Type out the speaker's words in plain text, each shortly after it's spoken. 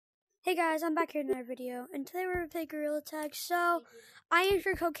Hey guys, I'm back here in another video, and today we're going to play Gorilla Tag. So, I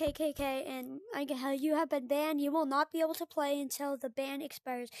entered code KKK, and you have been banned. You will not be able to play until the ban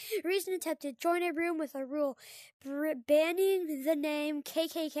expires. Reason attempted, join a room with a rule, banning the name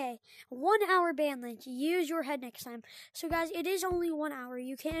KKK. 1 hour ban length, use your head next time. So guys, it is only 1 hour,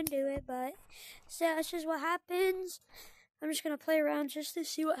 you can do it, but so that's just what happens. I'm just going to play around just to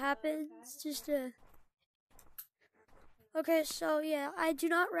see what happens, Okay, so yeah, I do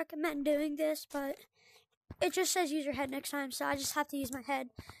not recommend doing this, but it just says use your head next time, so I just have to use my head.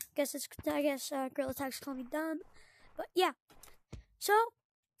 I guess Gorilla Tag's call me dumb, but yeah. So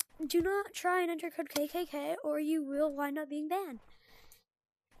do not try and enter code KKK, or you will wind up being banned.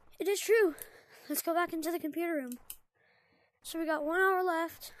 It is true. Let's go back into the computer room. So we got 1 hour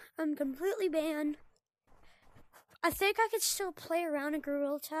left. I'm completely banned. I think I could still play around in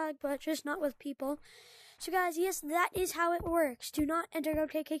Gorilla Tag, but just not with people. So guys, yes, that is how it works. Do not enter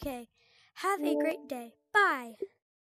code KKK. Have a great day. Bye.